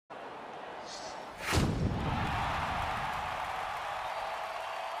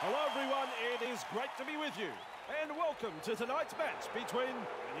Hello everyone, it is great to be with you. And welcome to tonight's match between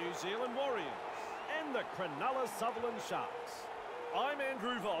the New Zealand Warriors and the Cronulla Sutherland Sharks. I'm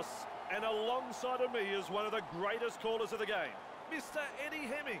Andrew Voss, and alongside of me is one of the greatest callers of the game, Mr. Eddie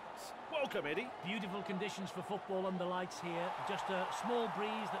Hemmings. Welcome, Eddie. Beautiful conditions for football and the lights here. Just a small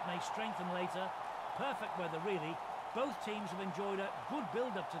breeze that may strengthen later. Perfect weather, really. Both teams have enjoyed a good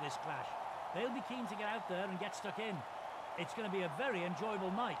build-up to this clash. They'll be keen to get out there and get stuck in. It's going to be a very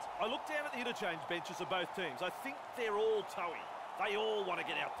enjoyable night. I look down at the interchange benches of both teams. I think they're all toey. They all want to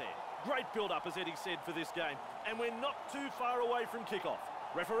get out there. Great build-up, as Eddie said, for this game. And we're not too far away from kick-off.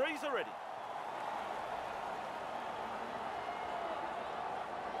 Referees are ready.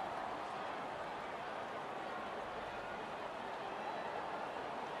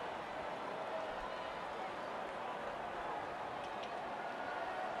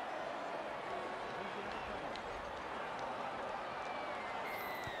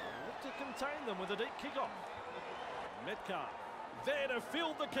 Contain them with a deep kick-off. Metcalf there to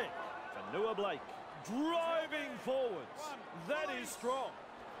field the kick for Nua Blake. Driving forwards. That is strong.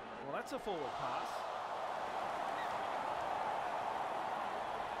 Well, that's a forward pass.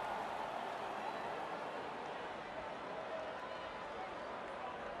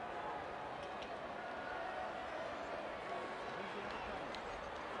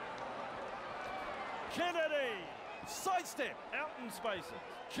 Kennedy! Sidestep out in spaces.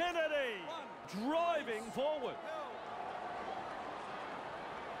 Kennedy driving forward.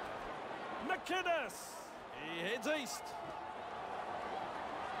 McInnes. He heads east.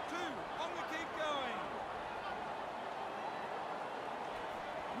 Two on the keep going.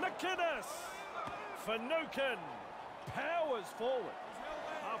 McInnes. Finucane powers forward.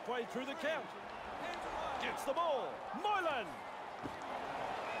 Halfway through the count. Gets the ball. Moylan.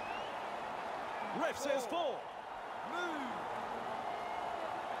 Ref says four. Move.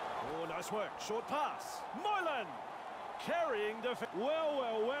 Oh, nice work. Short pass. Moylan carrying defense.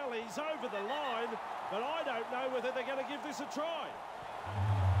 Well, he's over the line, but I don't know whether they're going to give this a try.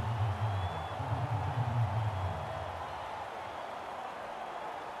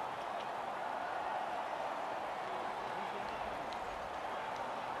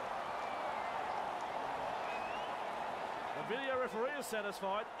 The video referee is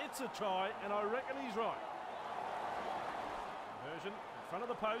satisfied. It's a try, and I reckon he's right. Conversion in front of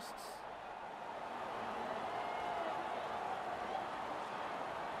the posts.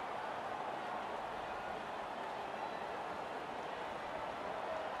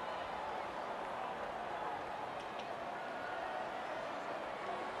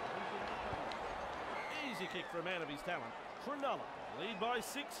 Easy kick for a man of his talent. Cronulla lead by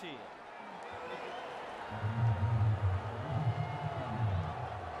 6 here.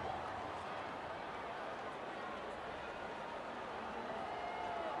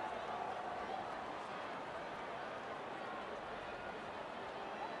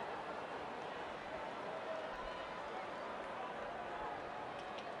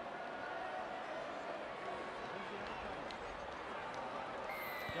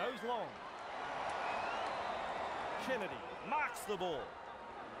 Goes long. Kennedy marks the ball.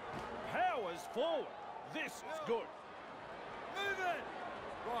 Powers forward. This is good. Move it.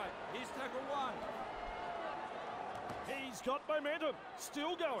 Right, here's tackle one. He's got momentum.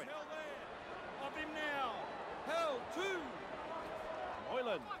 Still going. Held there. Up him now. Held two.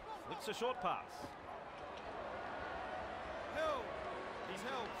 Moylan flicks a short pass. Held. He's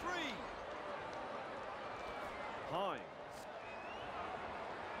held three. Hines.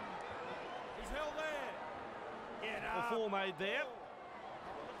 He's held there. Get up. The 4 made there.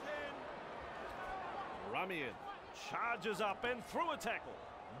 Number 10. Rumian charges up and through a tackle.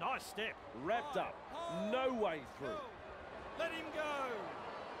 Nice step. Wrapped up. No way through. Let him go.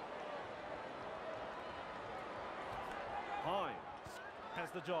 Hines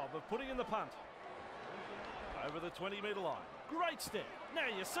has the job of putting in the punt. Over the 20-metre line. Great step. Now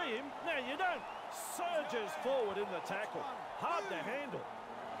you see him, now you don't. Surges forward in the tackle. Hard to handle.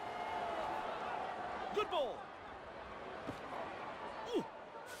 Good ball. Ooh,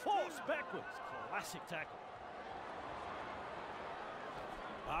 force backwards. Classic tackle.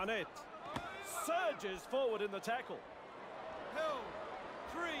 Barnett surges forward in the tackle. Held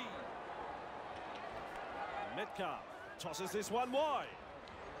three. Metcalf tosses this one wide.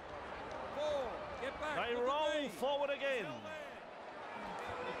 Four. Get back. They Look roll at me. forward again. Held there.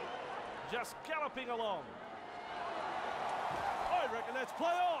 Just galloping along. I reckon that's play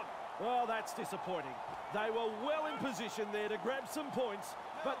on. Well, that's disappointing. They were well in position there to grab some points,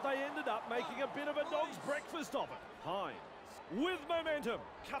 but they ended up making a bit of a dog's breakfast of it. Hines with momentum,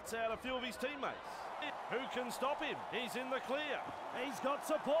 cuts out a few of his teammates. Who can stop him? He's in the clear. He's got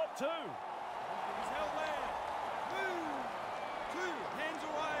support too. He's held there. Move. 2 hands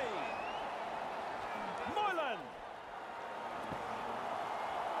away. Moylan.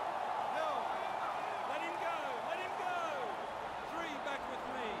 Held. Let him go. Let him go. 3 back with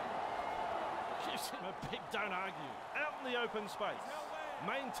me. Gives him a big don't argue. Out in the open space. He's held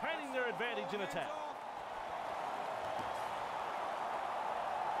there. Maintaining their advantage in Hands attack. off.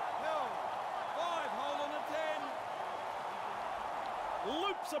 Held. 5 hold on a 10.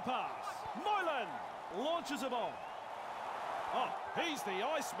 Loops a pass. Moylan launches him on. Oh, he's the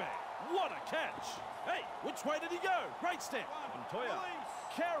Iceman. What a catch. Hey, which way did he go? Great step. Montoya Release.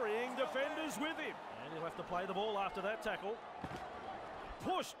 carrying defenders with him. And he'll have to play the ball after that tackle.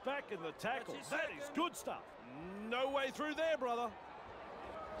 Pushed back in the tackle. That's his That is second. good stuff. No way through there, brother.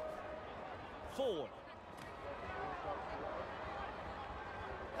 Forward.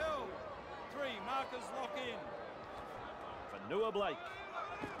 Held. 3 markers lock in. For Nua Blake.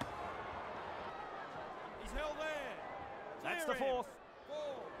 He's held there. That's Clear the him. 4th. 4.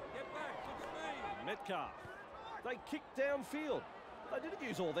 Get back. Look at me. Metcalf. They kicked downfield. They didn't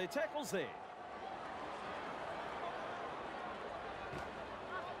use all their tackles there.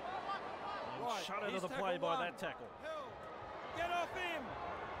 And Right, shut out of he's the play tackle by 1. that tackle. Held. Get off him.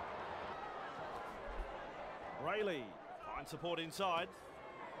 Rayleigh finds support inside.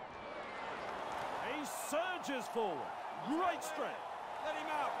 He surges forward. Great strength. Let him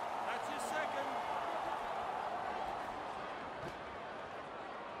up. That's his second.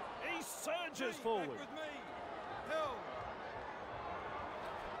 He surges 3 forward. back with me. Held.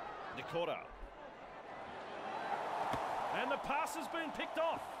 Dakota. And the pass has been picked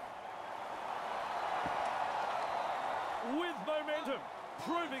off. With momentum,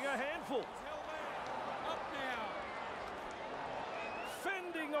 proving a handful. He's held there. Up now.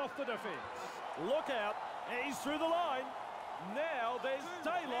 Fending off the defence. Look out, he's through the line. Now there's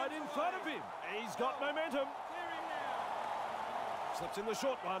daylight in front of him. He's got momentum. Clear him now. Slips in the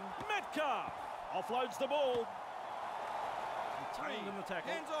short one. Metcalf offloads the ball. Contained in the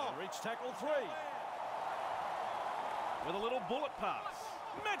tackle. Hands off. Reach tackle 3. There. With a little bullet pass.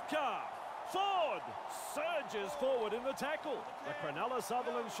 Metcalf. Ford surges forward in the tackle. The Cronulla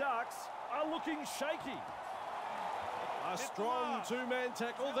Sutherland Sharks are looking shaky. A strong 2-man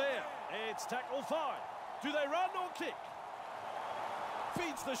tackle there. It's tackle 5. Do they run or kick?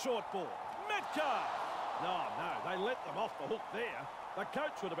 Feeds the short ball. Metcalf. No, they let them off the hook there. The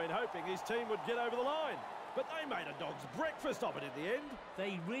coach would have been hoping his team would get over the line. But they made a dog's breakfast of it in the end.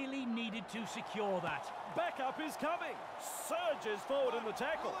 They really needed to secure that. Backup is coming. Surges forward in the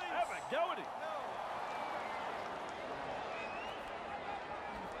tackle. Have a go at him.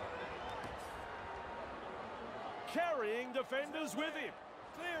 Carrying defenders with him.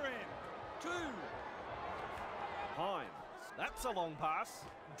 Clear him. 2. Hines. That's a long pass.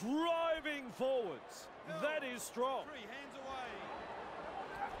 Driving forwards. That is strong. 3 hands away.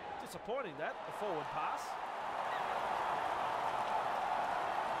 Disappointing that, the forward pass.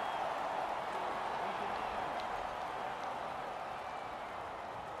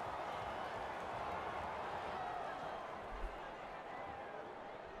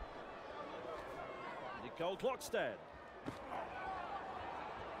 Nicole Klokstad.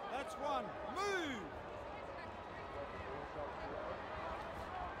 That's 1. Move.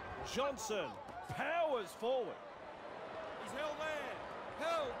 Johnson powers forward. He's held there.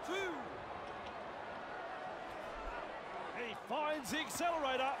 Held. 2. He finds the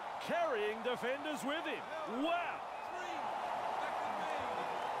accelerator, carrying defenders with him. Wow! 3. Back with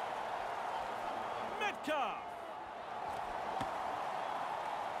me. Metcalf!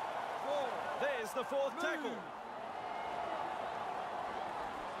 4. There's the 4th tackle. Move.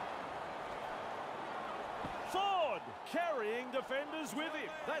 Ford carrying defenders with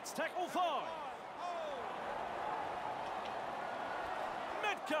him. That's tackle 5. Hold.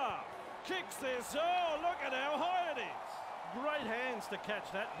 Metcalf kicks this. Oh, look at how high it is. Great hands to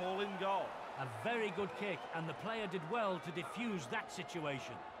catch that ball in goal. A very good kick, and the player did well to defuse that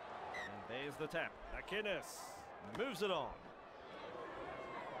situation. And there's the tap. McInnes moves it on.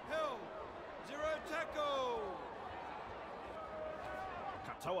 Held. 0 tackle.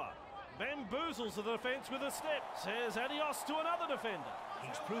 Katoa bamboozles the defence with a step. Says adios to another defender.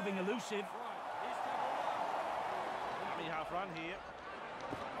 He's proving elusive. Right. He's tackle 1. Dummy half run here.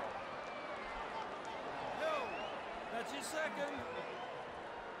 Held. That's his second.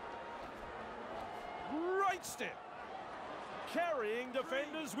 Great step. Carrying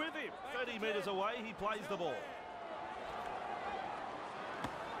defenders with him. 30 metres away, he plays the ball.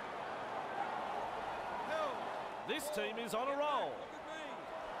 Held. This team is on a roll. Look at me.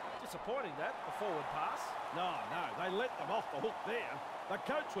 Disappointing that, the forward pass. No, they let them off the hook there. The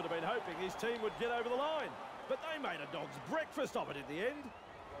coach would have been hoping his team would get over the line, but they made a dog's breakfast of it in the end.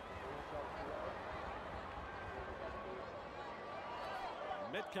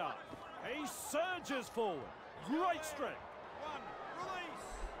 Metcalf, he surges forward. Great strength. One, release.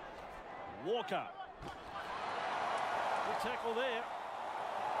 Walker. Good tackle there.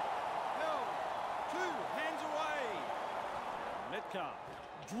 Held. Two, hands away. Metcalf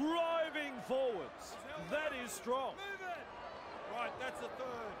driving forwards. That is strong. Move it. Right, that's a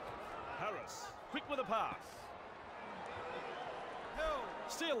third. Harris, quick with a pass. Held.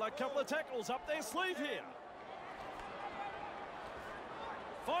 Still a couple of tackles up their sleeve here.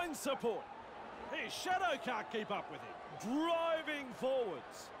 Finds support. His shadow can't keep up with him. Driving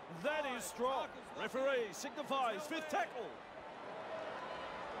forwards. That is strong. Referee signifies fifth tackle.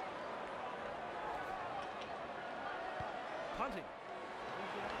 Punting.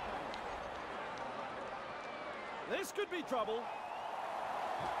 This could be trouble.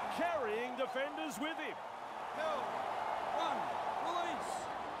 Carrying defenders with him. Held. One, release.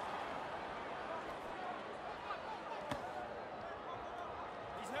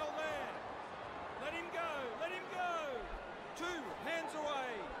 He's held there. Let him go, let him go. Two, hands away.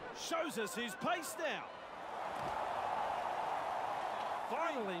 Shows us his pace now.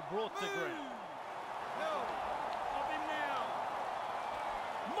 Finally brought to ground. Held. Of him now.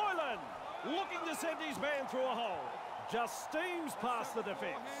 Moylan looking to send his man through a hole. Just steams past the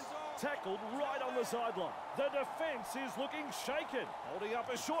defence. Tackled right on the sideline. The defence is looking shaken. Holding up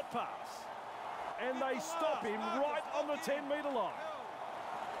a short pass. And they stop him right on the 10-metre line.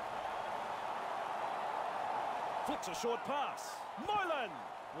 Flicks a short pass. Moylan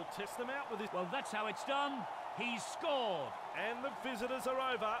will test them out with his... Well, that's how it's done. He's scored. And the visitors are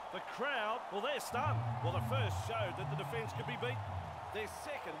over. The crowd, well, they're stunned. Well, the first showed that the defence could be beaten. Their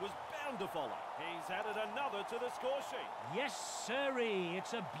second was bound to follow. He's added another to the score sheet. Yes, sirree.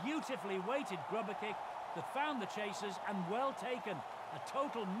 It's a beautifully weighted grubber kick that found the chasers and well taken. A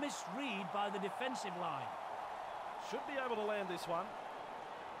total misread by the defensive line. Should be able to land this one.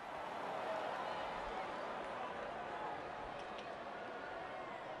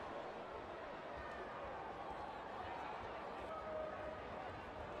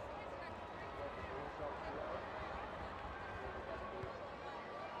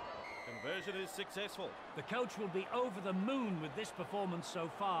 Conversion is successful. The coach will be over the moon with this performance so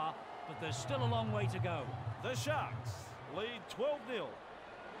far, but there's still a long way to go. The Sharks lead 12-0.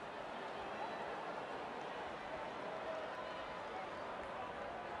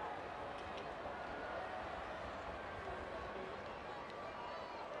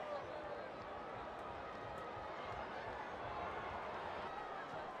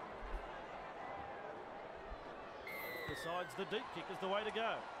 Decides the deep kick is the way to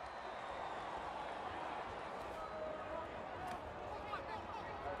go.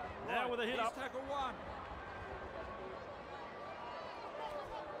 Now with a hit up. Tackle one.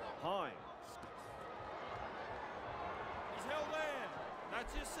 Hines. He's held there.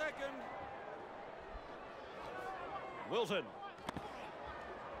 That's his second. Wilton.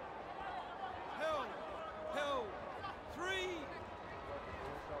 Held. Held. Three.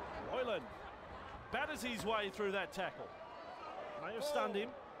 Moylan batters his way through that tackle. May have stunned him.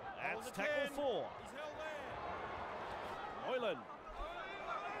 That's Hold the tackle 10. 4. He's held there. Moylan.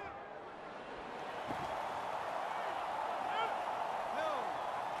 Held.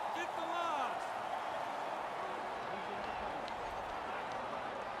 Did the last.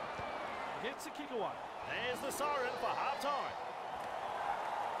 Gets a kick away. There's the siren for half-time.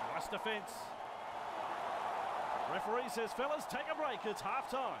 Nice defence. Referee says, fellas, take a break. It's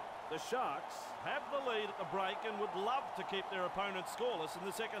half-time. The Sharks have the lead at the break and would love to keep their opponents scoreless in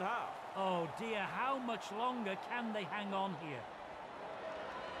the second half. Oh dear, how much longer can they hang on here?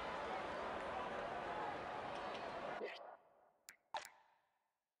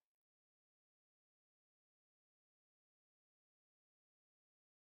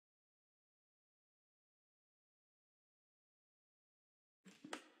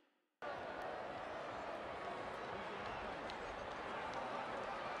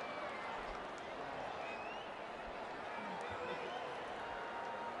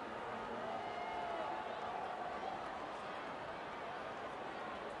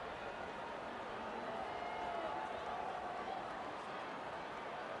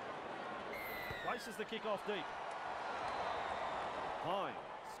 Places the kick off deep. Hines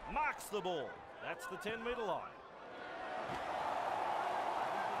marks the ball. That's the 10-metre line.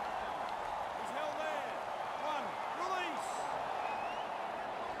 He's held there. One. Release.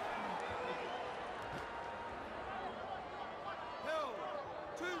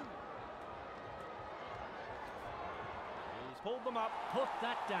 pulled them up. Put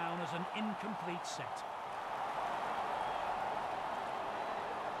that down as an incomplete set.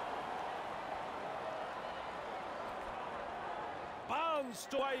 Barnes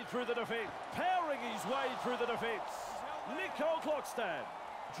way through the defence, powering his way through the defence. Nicole Clockstad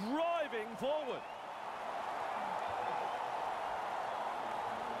driving forward.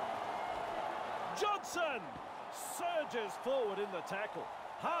 Johnson surges forward in the tackle.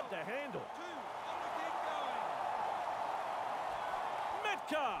 Hard to handle.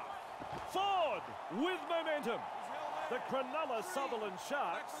 Metcalf, Ford with momentum. The Cronulla Sutherland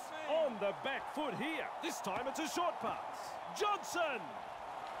Sharks on the back foot here. This time it's a short pass. Johnson,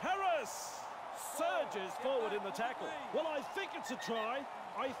 Harris surges forward in the tackle. Well, I think it's a try.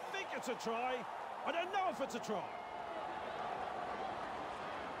 I think it's a try. I don't know if it's a try.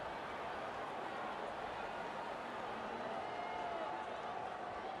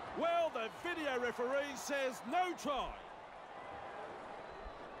 Well, the video referee says no try.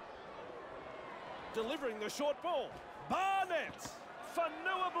 Delivering the short ball. Barnett.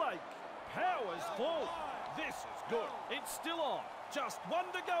 Fanua Blake. Powers forward. This is good. It's still on. Just one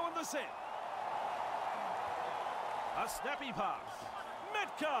to go in the set. A snappy pass.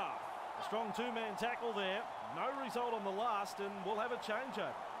 Metcalf. A strong two-man tackle there. No result on the last, and we'll have a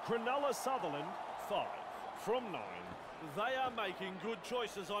changeover. Cronulla Sutherland, 5 from 9. They are making good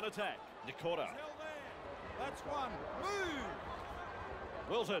choices on attack. Nikota. That's one. Move.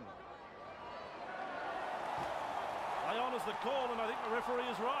 Wilton. Play on is the call, and I think the referee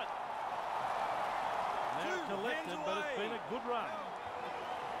is right. Now collected, but it's been a good run.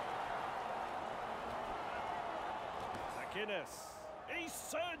 McInnes. He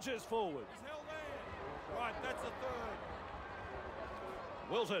surges forward. He's held there. Right, that's a third.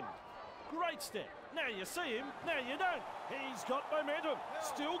 Wilton. Great step. Now you see him, now you don't. He's got momentum.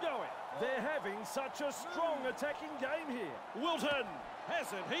 Still going. They're having such a strong attacking game here. Wilton.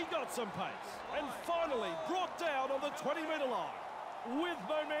 Hasn't he got some pace? And finally brought down on the 20-metre line. With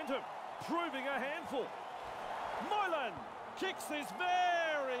momentum. Proving a handful. Moylan kicks this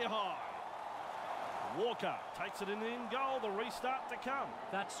very high. Walker takes it in goal. The restart to come.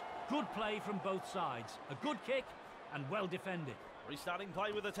 That's good play from both sides. A good kick and well defended. Restarting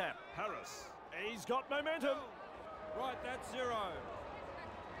play with a tap. Harris. He's got momentum. Right, that's 0.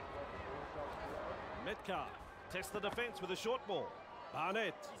 Metcalf tests the defence with a short ball.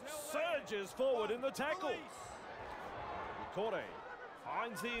 Barnett surges forward in the tackle. Corey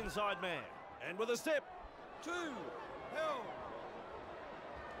finds the inside man. And with a step. 2. Held.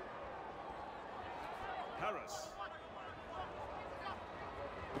 Harris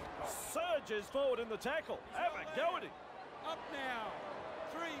surges forward in the tackle. Have a go at him. Up now.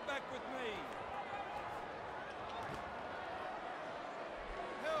 3 back with me.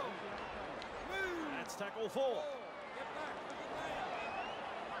 Held. Move. That's tackle 4. Get back.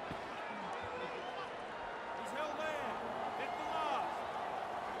 Look at me. He's held there. Hit the last.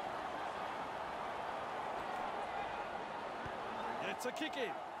 It's a kick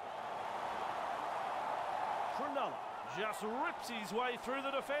in. Cronulla just rips his way through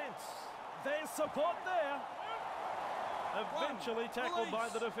the defence. There's support there. Eventually tackled by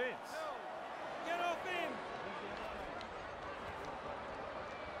the defence. Get off him.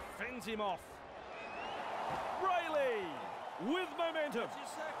 Fends him off. Brayley with momentum. That's his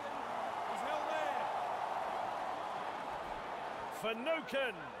second. He's held there.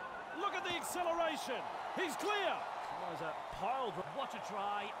 Finucane. Look at the acceleration. He's clear. Tries a pile drive. What a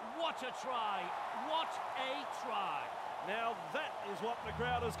try, what a try, what a try. Now that is what the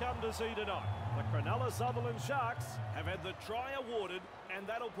crowd has come to see tonight. The Cronulla Sutherland Sharks have had the try awarded, and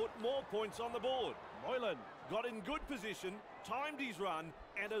that'll put more points on the board. Moylan got in good position, timed his run,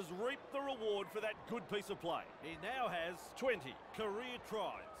 and has reaped the reward for that good piece of play. He now has 20 career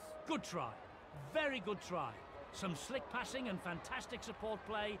tries. Good try, very good try. Some slick passing and fantastic support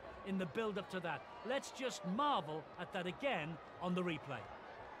play in the build-up to that. Let's just marvel at that again on the replay.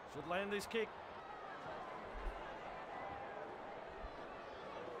 Should land this kick.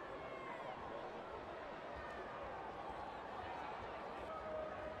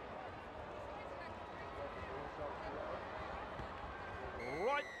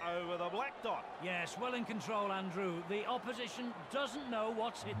 Right over the black dot. Yes, well in control, Andrew. The opposition doesn't know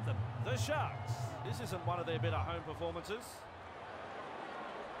what's hit them. The Sharks. This isn't one of their better home performances.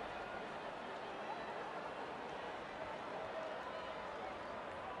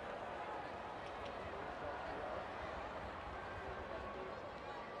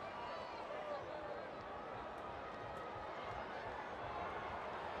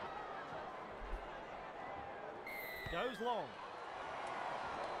 Goes long.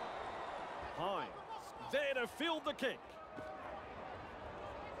 Hines there to field the kick.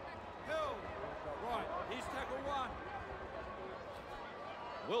 Here's tackle one.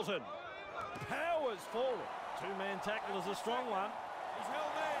 Wilton powers forward. Two-man tackle is a strong one. He's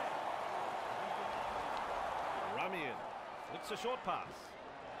held there. Ramian flicks a short pass.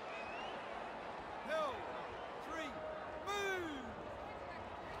 Held. 3. Move.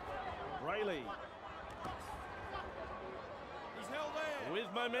 Brayley He's held there.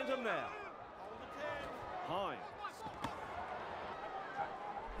 with momentum now. Hold the 10. Hines.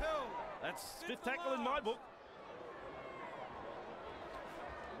 Held. That's fifth tackle in my book.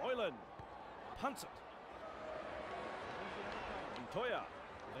 Moylan punts it. Montoya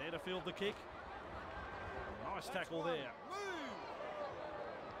there to field the kick. Nice tackle there. Move.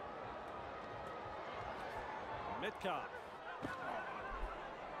 Metcalf.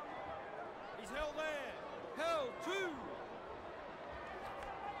 He's held there. Held. 2.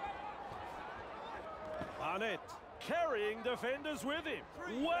 Barnett carrying defenders with him.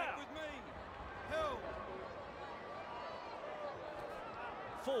 3. Wow. Back with me. Held.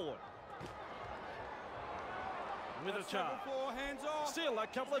 Forward. With a That's charge. tackle 4. Hands off. Still a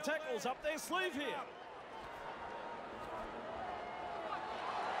couple of tackles up their sleeve here.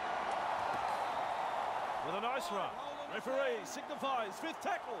 With a nice run. Referee signifies fifth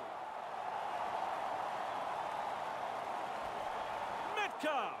tackle.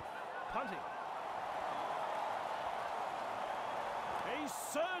 Metcalf punting. He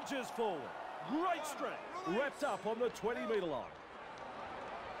surges forward. Great strength. Wrapped up on the 20-metre line.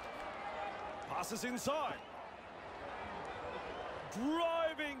 Passes inside.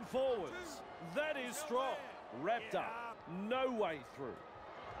 Driving forwards. That is strong. Wrapped up. No way through.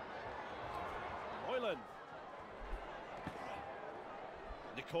 Moylan.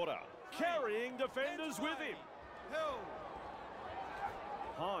 Nikota carrying defenders with him. Held.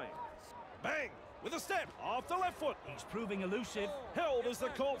 Hines. Bang! With a step off the left foot. He's proving elusive. Held as the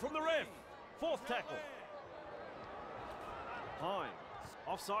call from the ref. Fourth tackle. Hines.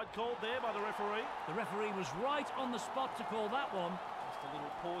 Offside called there by the referee. The referee was right on the spot to call that one. Just a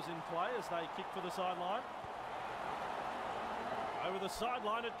little pause in play as they kick for the sideline. Over the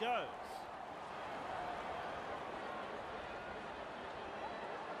sideline it goes.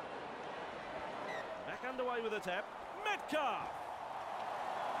 Back underway with a tap. Metcalf.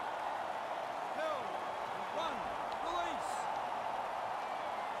 Held. 1. Release.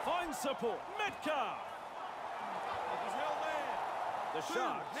 Finds support. Metcalf. He's held there. The 2.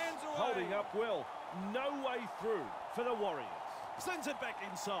 Sharks Hands away. holding up well. No way through for the Warriors. Sends it back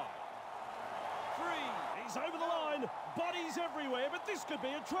inside. 3. He's over the line. Bodies everywhere, but this could be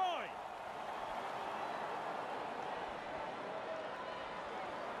a try.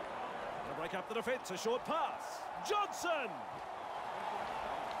 Gonna break up the defence. A short pass. Johnson.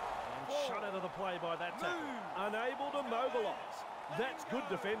 And shut out of the play by that tackle. Unable to mobilise. That's good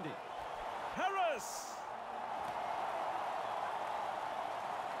defending. Harris.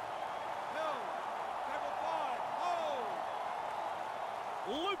 Held. Tackle 5.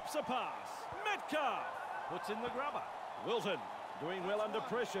 Hold. Loops a pass. Metcalf puts in the grubber. Wilton doing well under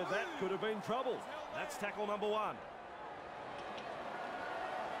pressure. That could have been trouble. That's tackle number 1.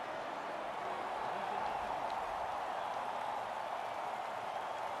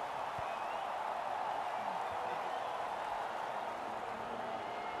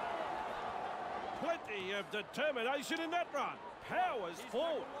 Plenty of determination in that run. Powers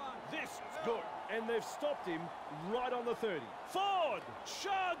forward. This is good. And they've stopped him right on the 30. Ford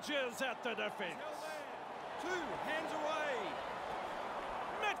charges at the defence. Held there. 2. Hands away.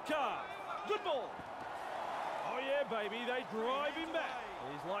 Metcalf. Good ball. Oh, yeah, baby. They drive him back.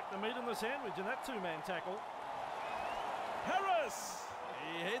 He's like the meat in the sandwich in that two-man tackle. Harris.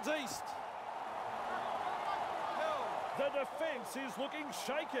 He heads east. Held. The defence is looking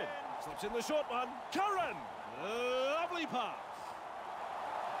shaken. Slips in the short one. Curran. Lovely pass.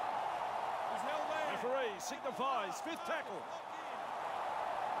 He's held there. Referee signifies fifth tackle.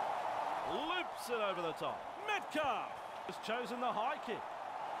 Loops it over the top. Metcalf has chosen the high kick.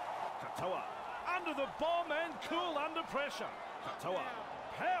 Katoa under the bomb and cool under pressure. Katoa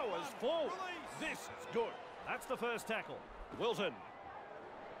powers forward. This is good. That's the first tackle. Wilton.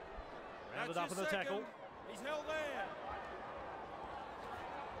 Rounded up in the tackle. He's held there.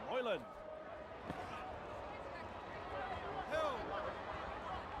 Moylan. Held.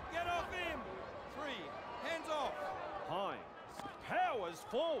 Get off him. 3. Hands off. Hines. Powers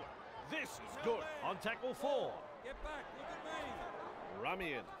forward. This is good. On tackle 4. Get back. Look at me.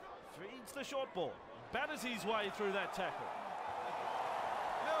 Ramian feeds the short ball. Batters his way through that tackle.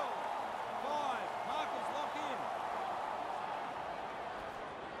 Held. 5. Markers lock in.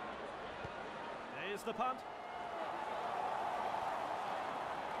 There's the punt.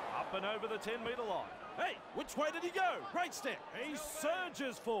 Up and over the 10-metre line. Hey, which way did he go? Great step. He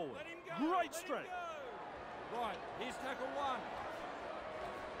surges forward. Let him go. Great Let him strength. go. Right, here's tackle one.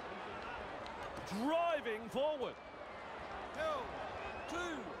 Driving forward. Held.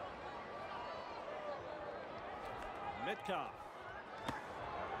 Two. Metcalf.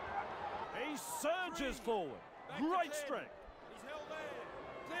 He surges forward. Back to Great 10. strength. He's held there.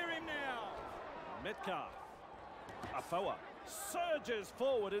 Clear him now. Metcalf. Afoa surges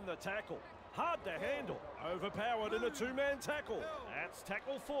forward in the tackle. Hard to handle. Overpowered in a two-man tackle. That's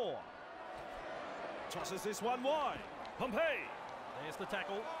tackle 4. Tosses this one wide. Pompey. There's the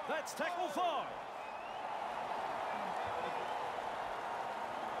tackle. That's tackle 5.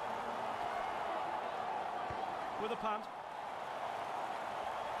 With a punt.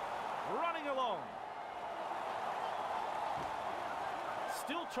 Running along.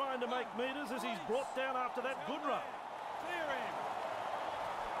 Still trying to make metres as he's brought down after that good run. Clear him.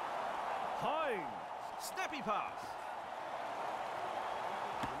 Hines. Snappy pass.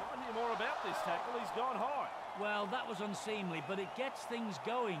 Remind me more about this tackle. He's gone high. Well, that was unseemly, but it gets things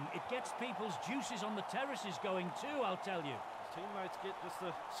going. It gets people's juices on the terraces going too, I'll tell you. His teammates get just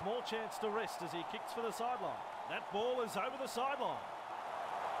a small chance to rest as he kicks for the sideline. That ball is over the sideline.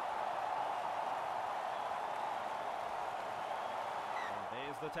 And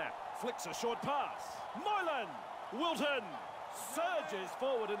there's the tap. Flicks a short pass. Moylan. Wilton surges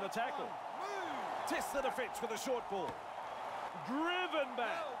forward in the tackle. Move. Tests the defence with a short ball. Driven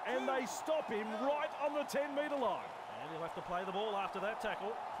back, and they stop him right on the 10-metre line. And he'll have to play the ball after that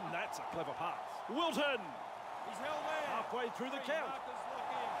tackle. That's a clever pass. Wilton. He's held there. Halfway through the Three count. markers lock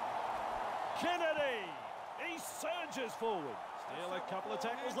in. Kennedy. He surges forward. Still a couple of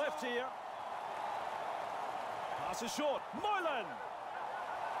tackles left here. Pass is short. Moylan.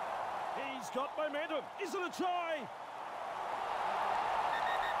 He's got momentum. Is it a try?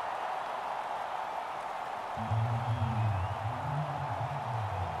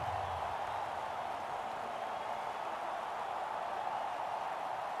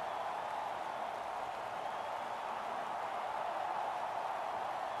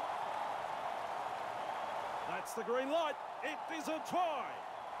 That's the green light. It is a try.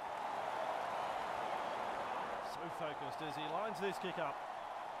 So focused as he lines this kick up.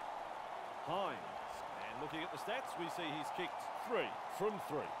 Hines. And looking at the stats, we see he's kicked 3 from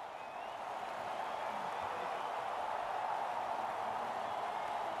 3.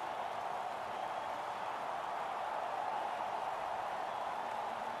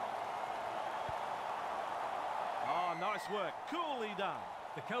 Oh, nice work. Coolly done.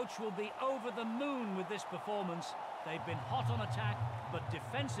 The coach will be over the moon with this performance. They've been hot on attack, but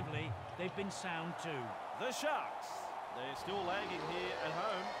defensively, they've been sound too. The Sharks. They're still lagging here at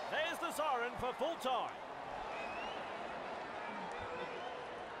home. There's the siren for full time.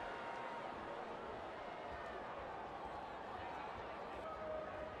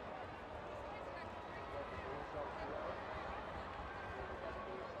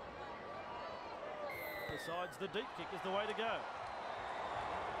 Decides the deep kick is the way to go.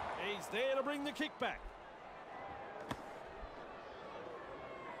 He's there to bring the kick back.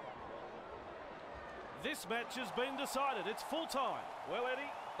 This match has been decided. It's full time. Well, Eddie,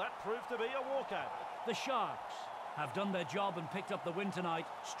 that proved to be a walkover. The Sharks have done their job and picked up the win tonight.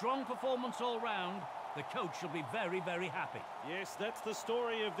 Strong performance all round. The coach will be very, very happy. Yes, that's the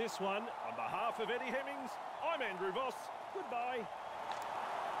story of this one. On behalf of Eddie Hemmings, I'm Andrew Voss. Goodbye.